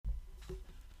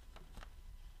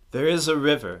There is a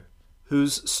river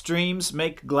whose streams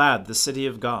make glad the city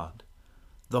of God,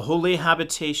 the holy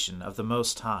habitation of the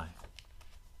Most High.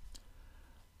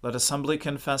 Let us humbly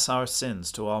confess our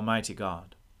sins to Almighty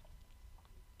God.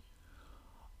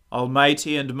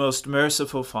 Almighty and most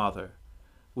merciful Father,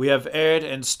 we have erred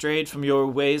and strayed from your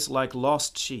ways like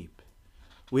lost sheep.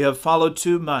 We have followed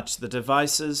too much the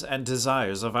devices and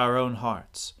desires of our own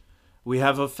hearts. We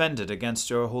have offended against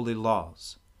your holy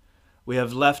laws. We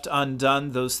have left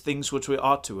undone those things which we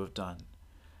ought to have done,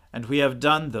 and we have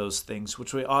done those things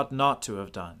which we ought not to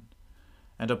have done.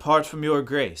 And apart from your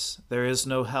grace, there is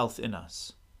no health in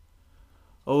us.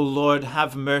 O Lord,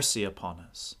 have mercy upon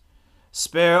us.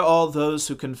 Spare all those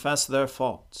who confess their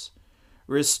faults.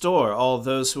 Restore all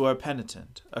those who are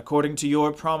penitent, according to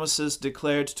your promises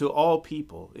declared to all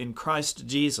people in Christ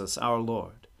Jesus our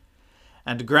Lord.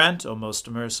 And grant, O most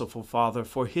merciful Father,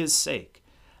 for his sake,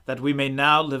 that we may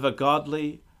now live a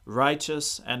godly,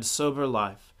 righteous, and sober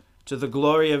life, to the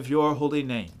glory of your holy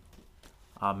name.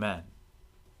 Amen.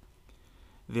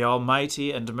 The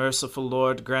Almighty and merciful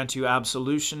Lord grant you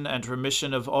absolution and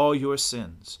remission of all your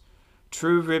sins,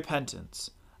 true repentance,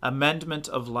 amendment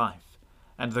of life,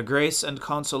 and the grace and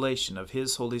consolation of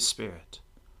his Holy Spirit.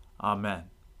 Amen.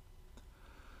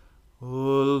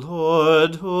 O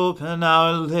Lord, open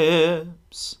our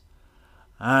lips,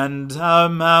 and our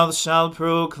mouth shall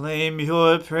proclaim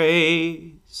your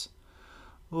praise.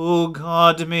 O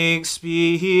God, make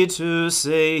speed to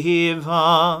save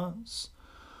us.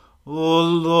 O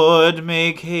Lord,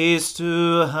 make haste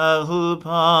to help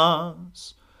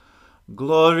us.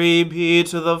 Glory be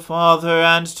to the Father,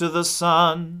 and to the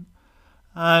Son,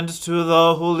 and to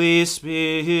the Holy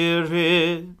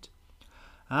Spirit,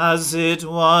 as it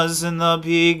was in the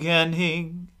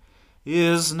beginning,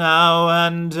 is now,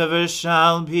 and ever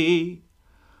shall be,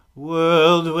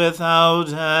 world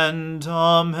without end.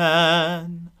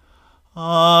 Amen.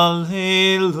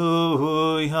 Alleluia.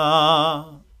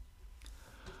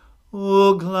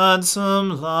 O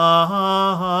gladsome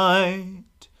light,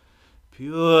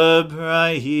 pure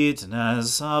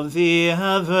brightness of the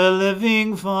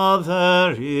ever-living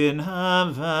Father in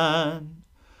heaven,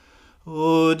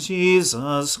 O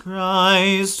Jesus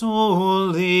Christ,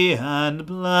 holy and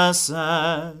blessed,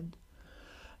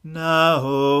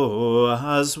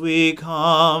 now as we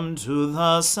come to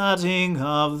the setting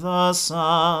of the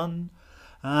sun,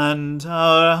 and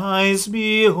our eyes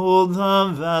behold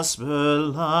the vesper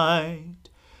light,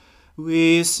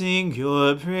 we sing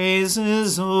your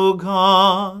praises, O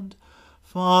God,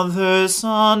 Father,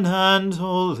 Son, and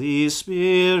Holy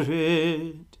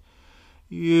Spirit.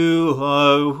 You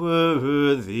are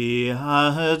worthy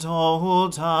at all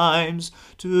times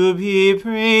to be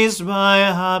praised by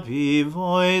happy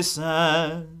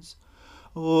voices,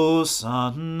 O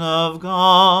Son of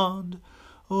God,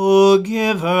 O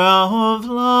Giver of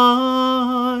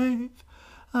life,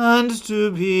 and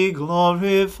to be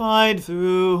glorified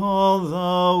through all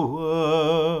the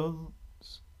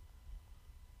worlds.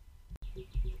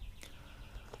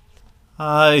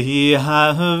 I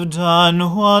have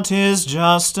done what is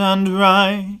just and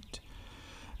right.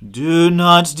 Do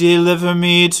not deliver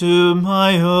me to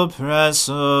my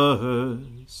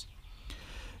oppressors.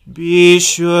 Be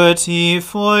surety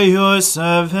for your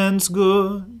servant's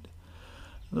good.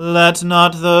 Let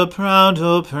not the proud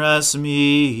oppress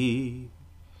me.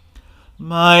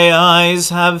 My eyes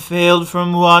have failed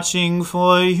from watching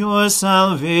for your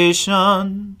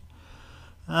salvation,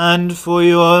 and for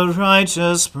your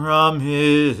righteous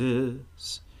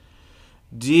promise.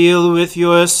 Deal with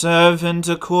your servant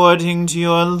according to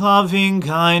your loving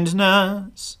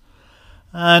kindness,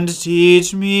 and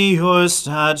teach me your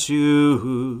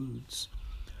statutes.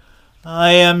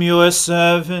 I am your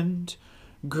servant.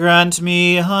 Grant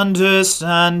me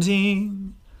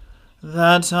understanding,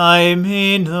 that I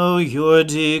may know your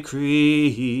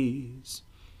decrees.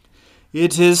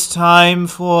 It is time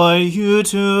for you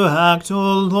to act,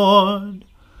 O Lord,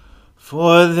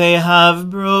 for they have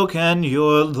broken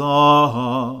your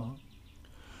law.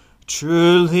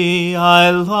 Truly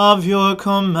I love your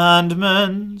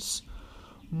commandments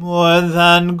more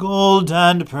than gold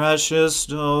and precious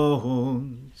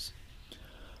stones.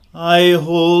 I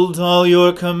hold all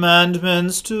your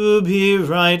commandments to be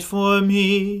right for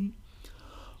me.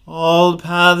 All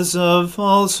paths of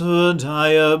falsehood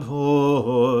I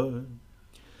abhor.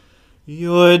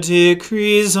 Your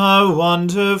decrees are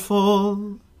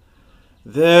wonderful.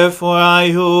 Therefore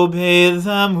I obey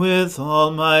them with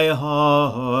all my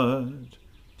heart.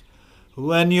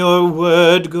 When your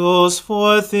word goes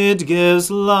forth, it gives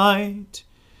light.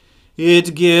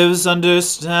 It gives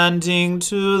understanding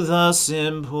to the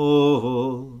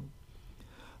simple.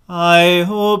 I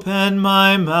open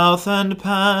my mouth and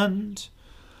pant.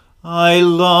 I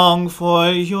long for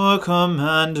your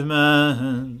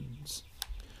commandments.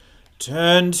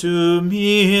 Turn to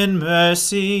me in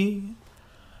mercy,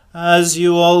 as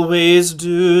you always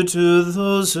do to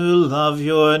those who love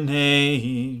your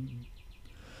name.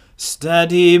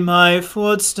 Steady my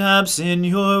footsteps in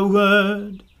your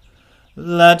word.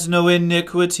 Let no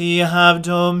iniquity have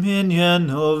dominion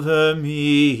over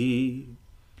me.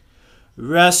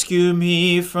 Rescue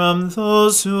me from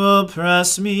those who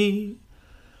oppress me,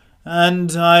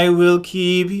 and I will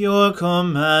keep your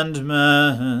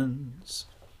commandments.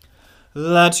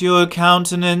 Let your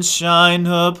countenance shine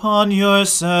upon your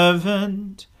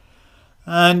servant,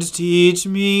 and teach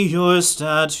me your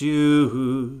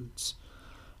statutes.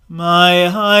 My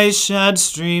eyes shed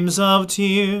streams of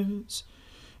tears,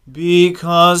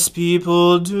 because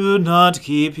people do not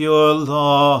keep your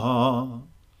law.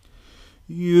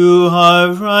 You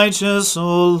are righteous,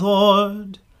 O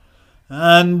Lord,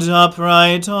 and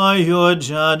upright are your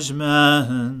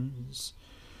judgments.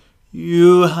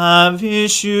 You have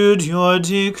issued your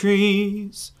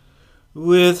decrees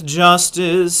with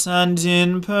justice and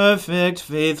in perfect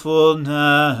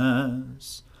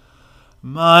faithfulness.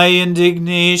 My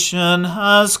indignation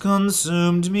has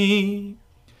consumed me,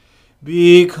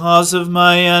 because of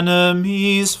my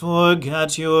enemies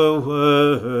forget your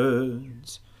words.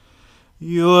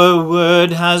 Your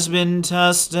word has been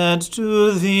tested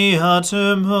to the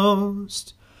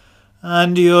uttermost,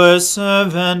 and your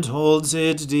servant holds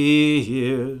it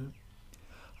dear.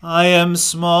 I am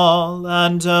small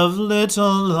and of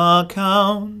little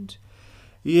account,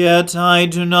 yet I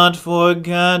do not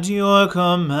forget your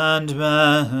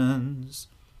commandments.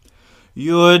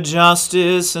 Your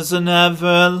justice is an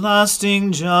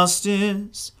everlasting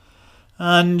justice,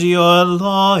 and your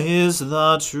law is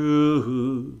the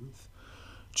truth.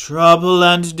 Trouble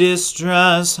and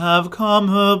distress have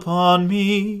come upon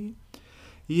me,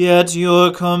 yet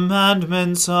your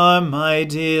commandments are my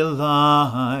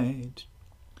delight.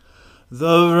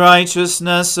 The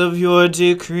righteousness of your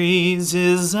decrees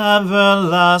is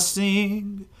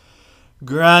everlasting.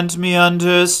 Grant me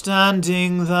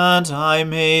understanding that I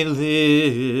may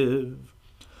live.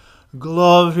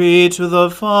 Glory to the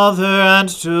Father and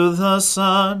to the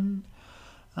Son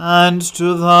and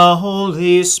to the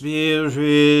Holy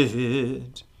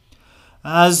Spirit,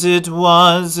 as it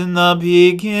was in the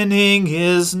beginning,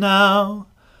 is now,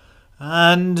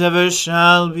 and ever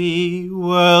shall be,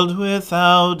 world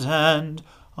without end.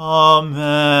 Amen.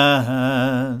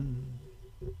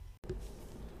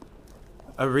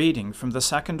 A reading from the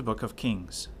second book of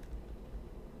Kings.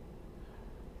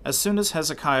 As soon as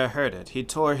Hezekiah heard it, he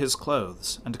tore his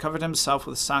clothes, and covered himself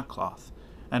with sackcloth,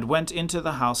 and went into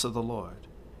the house of the Lord.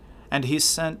 And he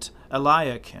sent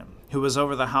Eliakim, who was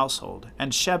over the household,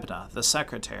 and Shebna the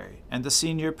secretary, and the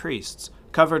senior priests,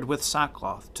 covered with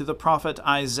sackcloth, to the prophet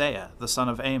Isaiah the son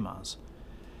of Amoz.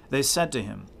 They said to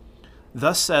him,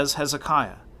 Thus says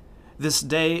Hezekiah, This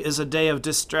day is a day of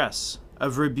distress,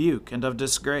 of rebuke, and of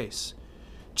disgrace.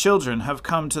 Children have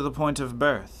come to the point of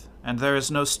birth, and there is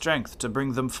no strength to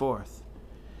bring them forth.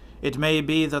 It may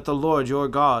be that the Lord your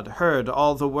God heard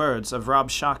all the words of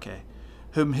Rabshakeh,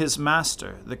 whom his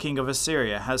master, the king of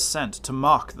Assyria, has sent to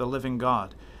mock the living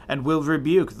God, and will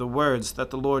rebuke the words that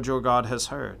the Lord your God has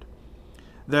heard.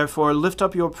 Therefore lift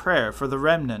up your prayer for the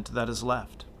remnant that is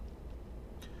left.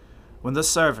 When the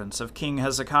servants of King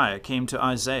Hezekiah came to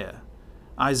Isaiah,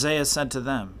 Isaiah said to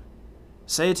them,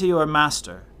 Say to your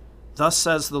master, Thus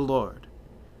says the Lord,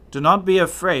 Do not be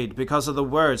afraid because of the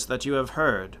words that you have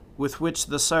heard, with which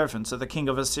the servants of the king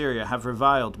of Assyria have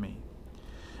reviled me.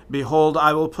 Behold,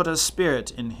 I will put a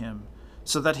spirit in him,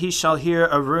 so that he shall hear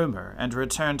a rumor and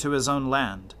return to his own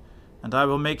land, and I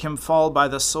will make him fall by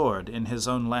the sword in his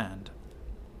own land.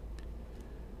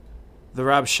 The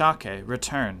Rabshakeh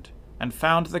returned, and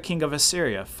found the king of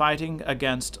Assyria fighting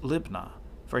against Libnah,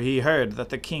 for he heard that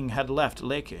the king had left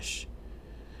Lachish.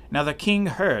 Now the king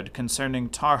heard concerning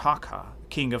Tarhakah,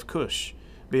 king of Cush,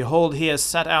 Behold, he has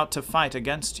set out to fight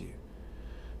against you.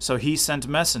 So he sent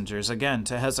messengers again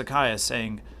to Hezekiah,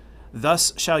 saying,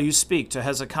 Thus shall you speak to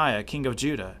Hezekiah, king of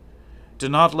Judah. Do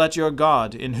not let your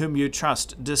God, in whom you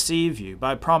trust, deceive you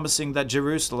by promising that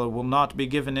Jerusalem will not be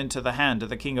given into the hand of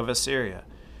the king of Assyria.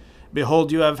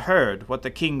 Behold, you have heard what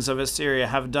the kings of Assyria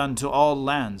have done to all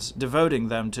lands, devoting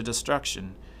them to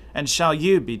destruction. And shall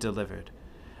you be delivered?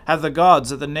 Have the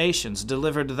gods of the nations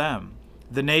delivered them,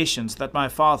 the nations that my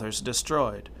fathers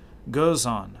destroyed,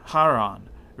 Gozan, Haran,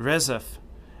 Rezeph,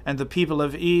 and the people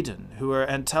of Eden, who were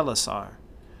at Telasar?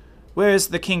 Where is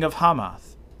the king of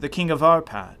Hamath, the king of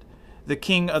Arpad, the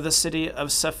king of the city of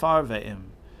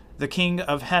Sepharvaim, the king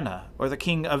of Hena, or the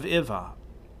king of Ivah?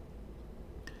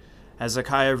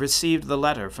 Hezekiah received the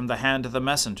letter from the hand of the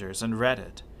messengers and read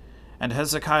it. And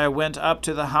Hezekiah went up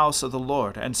to the house of the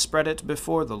Lord and spread it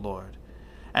before the Lord.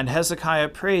 And Hezekiah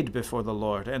prayed before the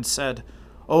Lord and said,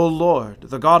 O Lord,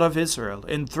 the God of Israel,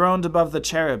 enthroned above the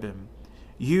cherubim,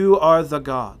 you are the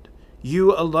God,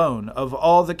 you alone of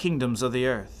all the kingdoms of the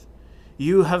earth.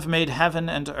 You have made heaven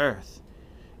and earth.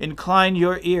 Incline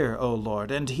your ear, O Lord,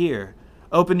 and hear.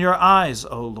 Open your eyes,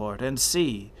 O Lord, and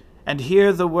see, and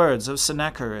hear the words of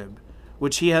Sennacherib,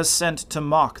 which he has sent to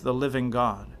mock the living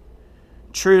God.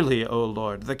 Truly, O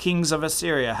Lord, the kings of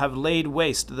Assyria have laid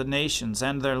waste the nations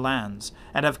and their lands,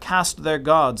 and have cast their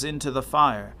gods into the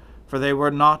fire, for they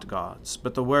were not gods,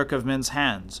 but the work of men's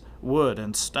hands, wood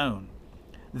and stone.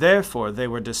 Therefore they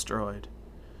were destroyed.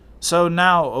 So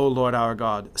now, O Lord our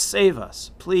God, save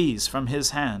us, please, from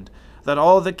his hand, that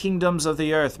all the kingdoms of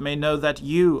the earth may know that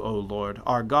you, O Lord,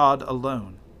 are God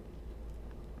alone.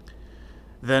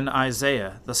 Then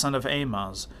Isaiah, the son of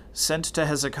Amoz, sent to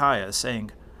Hezekiah,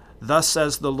 saying, Thus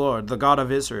says the Lord, the God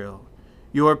of Israel,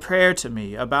 Your prayer to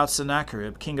me about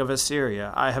Sennacherib, king of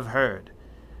Assyria, I have heard.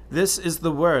 This is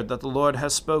the word that the Lord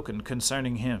has spoken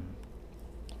concerning him.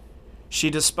 She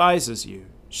despises you,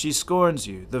 she scorns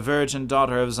you, the virgin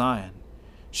daughter of Zion.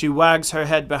 She wags her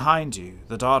head behind you,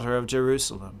 the daughter of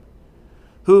Jerusalem.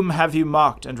 Whom have you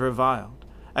mocked and reviled?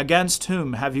 Against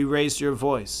whom have you raised your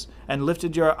voice, and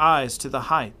lifted your eyes to the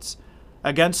heights?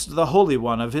 Against the Holy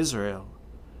One of Israel.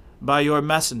 By your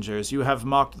messengers you have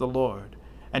mocked the Lord,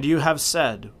 and you have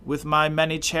said, With my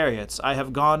many chariots I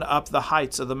have gone up the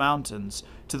heights of the mountains,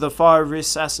 to the far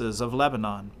recesses of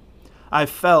Lebanon. I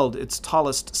felled its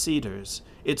tallest cedars,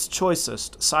 its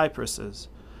choicest cypresses.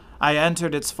 I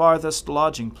entered its farthest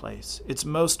lodging place, its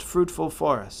most fruitful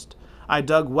forest. I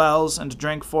dug wells and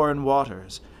drank foreign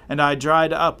waters, and I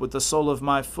dried up with the sole of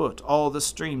my foot all the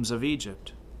streams of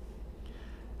Egypt.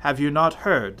 Have you not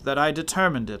heard that I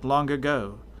determined it long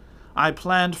ago? I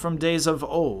planned from days of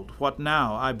old what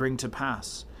now I bring to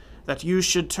pass, that you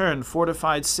should turn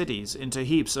fortified cities into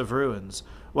heaps of ruins,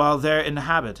 while their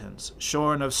inhabitants,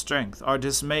 shorn of strength, are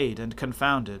dismayed and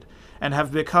confounded, and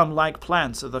have become like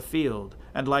plants of the field,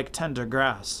 and like tender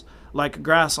grass, like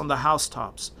grass on the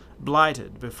housetops,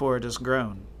 blighted before it is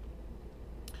grown.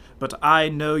 But I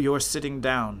know your sitting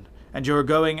down, and your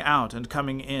going out and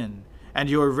coming in, and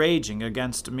your raging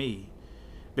against me.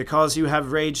 Because you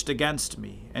have raged against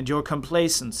me, and your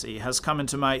complacency has come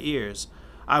into my ears,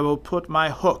 I will put my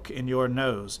hook in your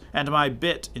nose, and my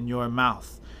bit in your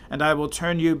mouth, and I will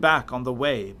turn you back on the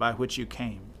way by which you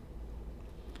came.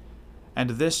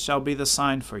 And this shall be the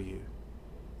sign for you.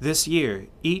 This year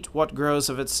eat what grows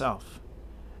of itself,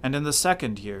 and in the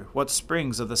second year what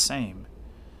springs of the same.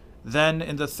 Then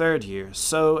in the third year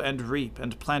sow and reap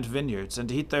and plant vineyards,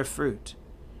 and eat their fruit.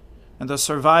 And the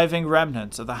surviving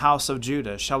remnants of the house of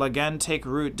Judah shall again take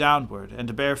root downward,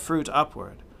 and bear fruit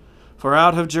upward. For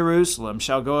out of Jerusalem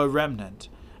shall go a remnant,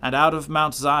 and out of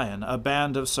Mount Zion a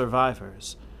band of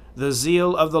survivors. The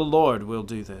zeal of the Lord will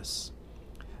do this.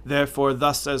 Therefore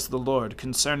thus says the Lord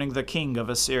concerning the king of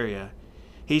Assyria,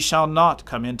 He shall not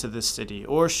come into this city,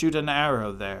 or shoot an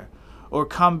arrow there, or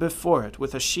come before it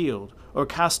with a shield, or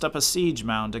cast up a siege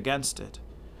mound against it.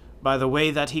 By the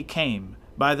way that he came,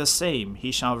 by the same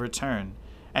he shall return,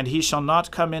 and he shall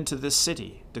not come into this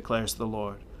city, declares the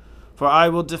Lord. For I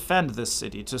will defend this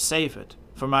city to save it,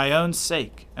 for my own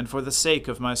sake, and for the sake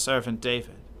of my servant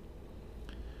David.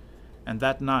 And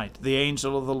that night the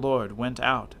angel of the Lord went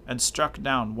out, and struck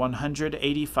down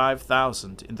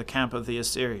 185,000 in the camp of the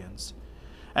Assyrians.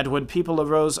 And when people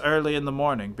arose early in the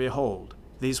morning, behold,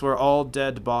 these were all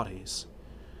dead bodies.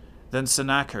 Then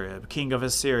Sennacherib, king of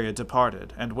Assyria,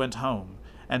 departed, and went home,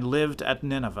 and lived at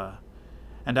Nineveh.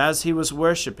 And as he was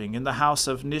worshipping in the house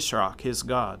of Nisroch his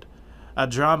god,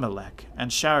 Adramelech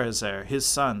and Sharezer his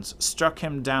sons struck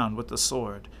him down with the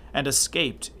sword, and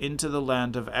escaped into the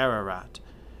land of Ararat.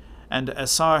 And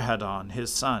Esarhaddon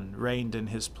his son reigned in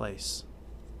his place.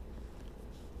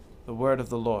 The word of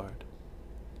the Lord.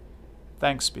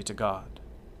 Thanks be to God.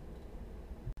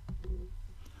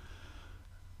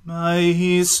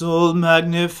 My soul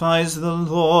magnifies the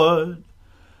Lord.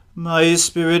 My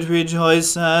spirit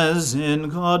rejoices in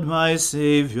God my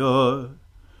Saviour.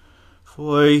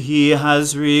 For he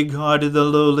has regarded the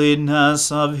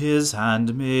lowliness of his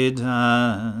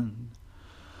handmaiden.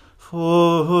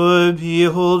 For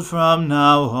behold, from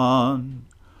now on,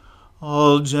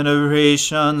 all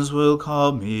generations will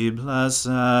call me blessed.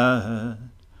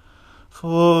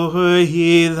 For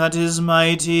he that is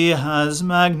mighty has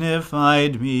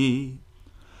magnified me,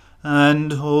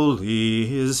 and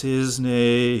holy is his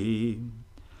name.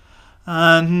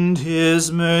 and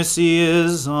his mercy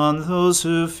is on those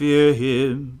who fear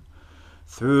him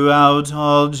throughout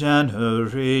all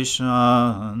generations.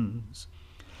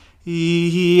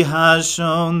 He has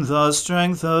shown the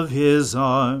strength of his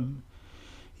arm.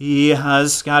 He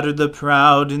has scattered the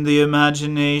proud in the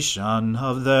imagination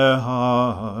of their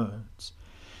hearts.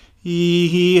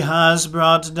 He has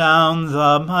brought down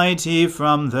the mighty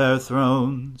from their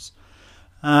thrones,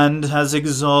 and has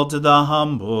exalted the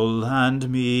humble and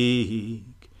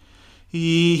meek.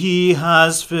 He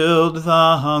has filled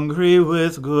the hungry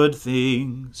with good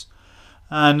things,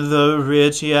 and the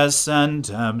rich he has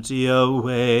sent empty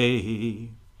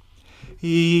away.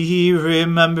 He,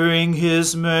 remembering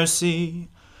his mercy,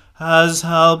 has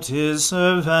helped his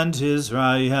servant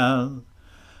Israel,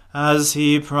 as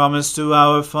he promised to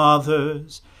our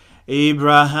fathers,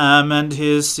 Abraham and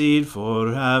his seed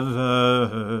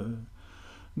forever.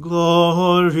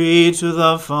 Glory to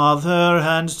the Father,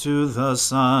 and to the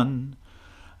Son,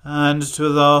 and to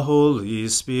the Holy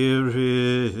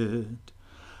Spirit,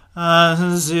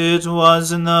 as it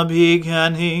was in the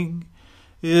beginning,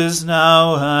 is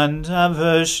now, and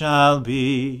ever shall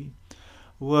be,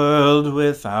 world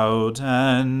without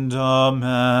end.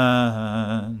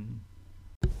 Amen.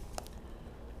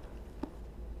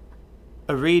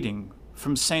 A reading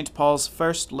from St. Paul's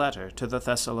first letter to the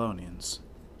Thessalonians.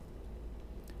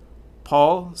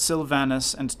 Paul,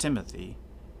 Silvanus, and Timothy,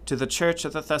 to the church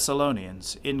of the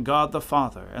Thessalonians, in God the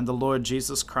Father and the Lord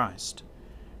Jesus Christ,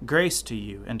 grace to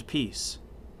you and peace.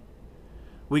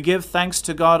 We give thanks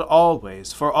to God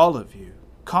always for all of you,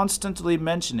 constantly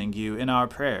mentioning you in our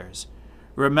prayers,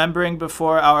 remembering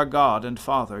before our God and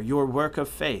Father your work of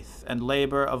faith and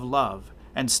labor of love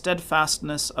and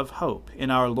steadfastness of hope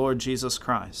in our Lord Jesus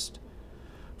Christ.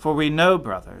 For we know,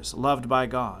 brothers, loved by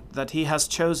God, that he has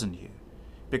chosen you,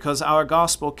 because our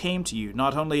gospel came to you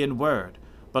not only in word,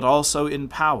 but also in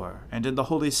power and in the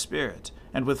Holy Spirit,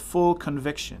 and with full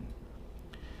conviction.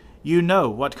 You know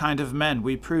what kind of men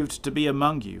we proved to be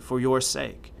among you for your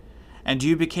sake, and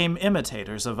you became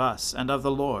imitators of us and of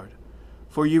the Lord.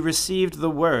 For you received the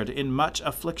word in much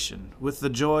affliction with the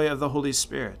joy of the Holy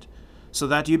Spirit, so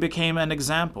that you became an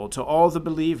example to all the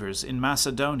believers in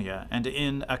Macedonia and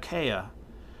in Achaia.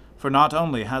 For not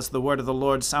only has the word of the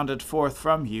Lord sounded forth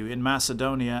from you in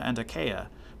Macedonia and Achaia,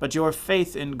 but your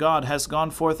faith in God has gone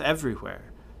forth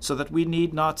everywhere, so that we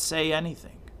need not say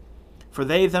anything. For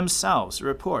they themselves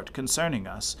report concerning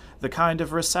us the kind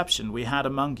of reception we had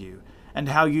among you, and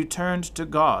how you turned to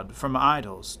God from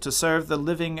idols to serve the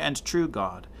living and true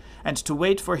God, and to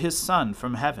wait for his Son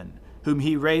from heaven, whom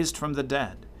he raised from the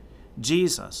dead,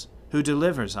 Jesus, who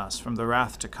delivers us from the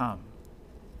wrath to come.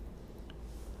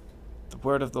 The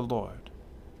word of the Lord.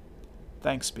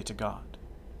 Thanks be to God.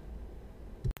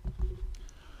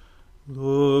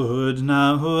 Lord,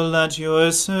 now let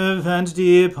your servant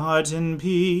depart in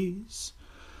peace,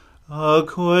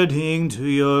 according to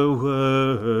your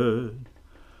word.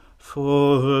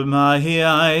 For my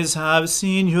eyes have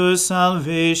seen your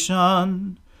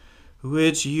salvation,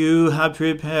 which you have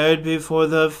prepared before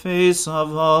the face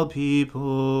of all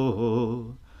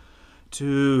people,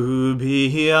 to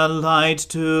be a light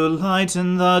to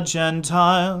lighten the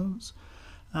Gentiles,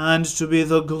 and to be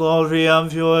the glory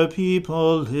of your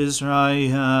people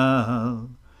Israel.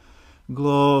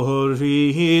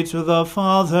 Glory to the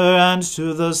Father, and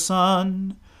to the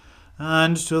Son,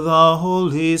 and to the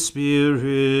Holy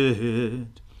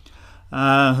Spirit,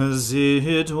 as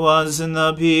it was in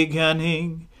the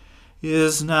beginning,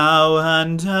 is now,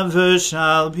 and ever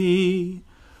shall be,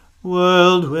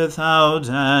 world without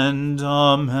end.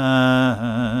 Amen.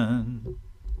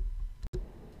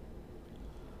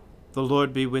 The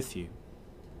Lord be with you.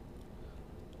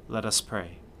 Let us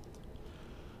pray.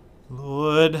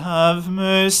 Lord, have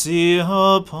mercy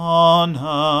upon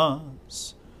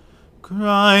us.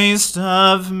 Christ,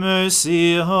 have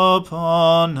mercy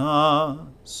upon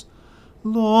us.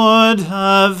 Lord,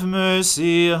 have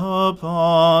mercy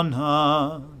upon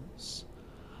us.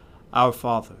 Our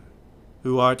Father,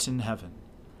 who art in heaven,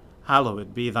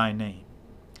 hallowed be thy name.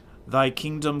 Thy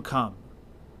kingdom come,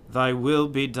 thy will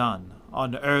be done,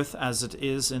 on earth as it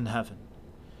is in heaven.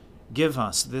 Give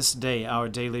us this day our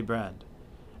daily bread,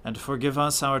 and forgive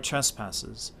us our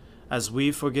trespasses, as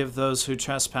we forgive those who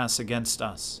trespass against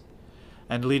us.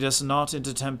 And lead us not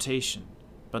into temptation,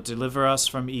 but deliver us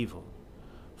from evil.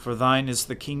 For thine is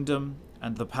the kingdom,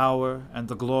 and the power, and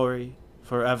the glory,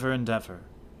 forever and ever.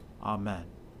 Amen.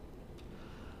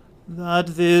 That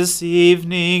this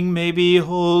evening may be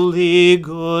holy,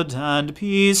 good, and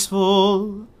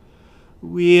peaceful,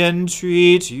 we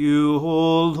entreat you,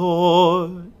 O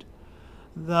Lord,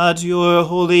 that your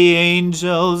holy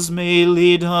angels may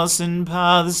lead us in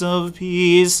paths of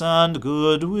peace and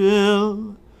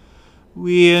goodwill.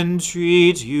 We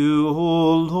entreat you,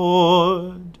 O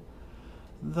Lord,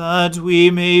 that we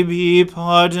may be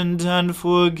pardoned and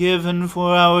forgiven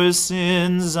for our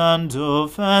sins and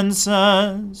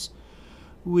offenses.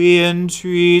 We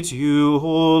entreat you,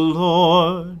 O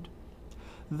Lord,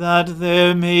 that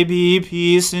there may be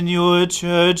peace in your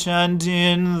church and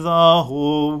in the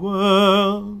whole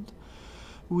world.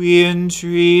 We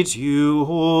entreat you,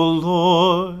 O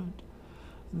Lord,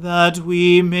 that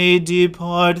we may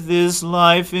depart this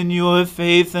life in your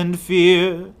faith and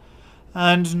fear,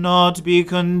 and not be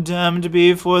condemned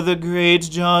before the great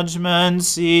judgment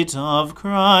seat of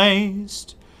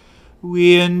Christ.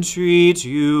 We entreat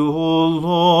you, O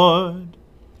Lord,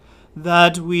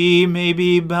 that we may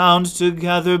be bound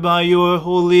together by your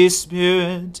Holy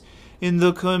Spirit in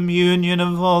the communion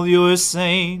of all your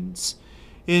saints,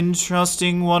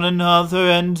 entrusting one another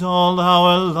and all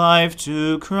our life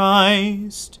to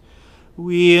Christ.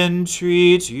 We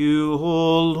entreat you,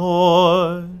 O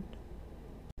Lord.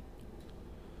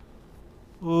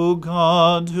 O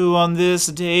God, who on this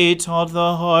day taught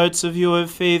the hearts of your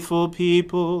faithful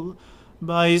people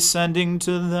by sending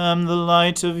to them the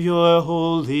light of your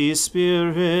Holy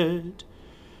Spirit,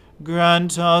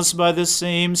 grant us by the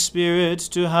same Spirit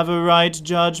to have a right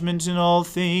judgment in all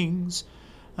things,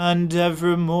 and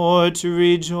evermore to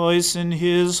rejoice in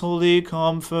his holy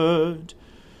comfort.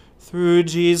 Through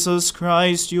Jesus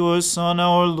Christ, your Son,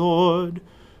 our Lord,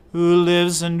 who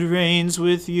lives and reigns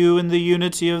with you in the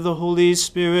unity of the Holy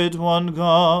Spirit, one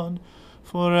God,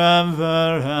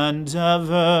 forever and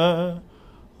ever.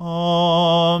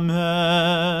 Amen.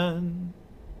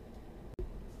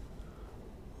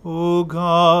 O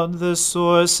God, the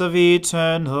source of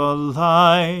eternal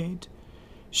light,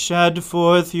 shed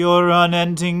forth your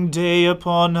unending day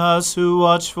upon us who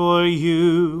watch for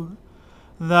you,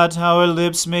 that our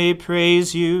lips may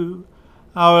praise you,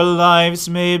 our lives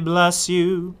may bless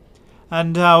you,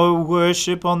 and our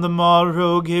worship on the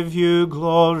morrow give you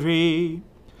glory.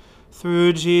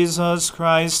 Through Jesus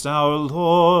Christ our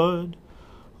Lord.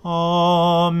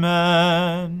 Amen.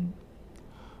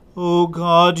 O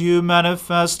God, you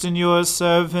manifest in your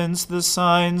servants the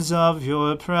signs of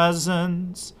your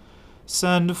presence.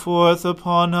 Send forth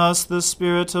upon us the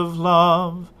Spirit of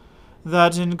love,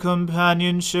 that in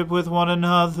companionship with one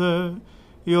another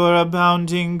your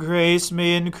abounding grace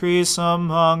may increase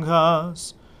among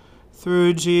us.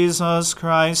 Through Jesus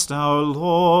Christ our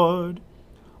Lord.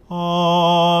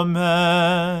 Amen.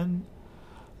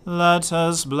 Let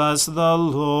us bless the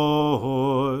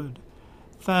Lord.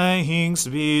 Thanks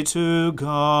be to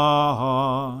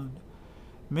God.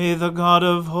 May the God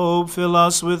of hope fill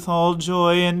us with all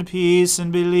joy and peace in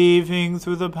believing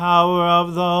through the power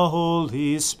of the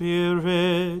Holy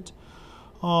Spirit.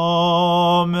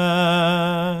 Amen.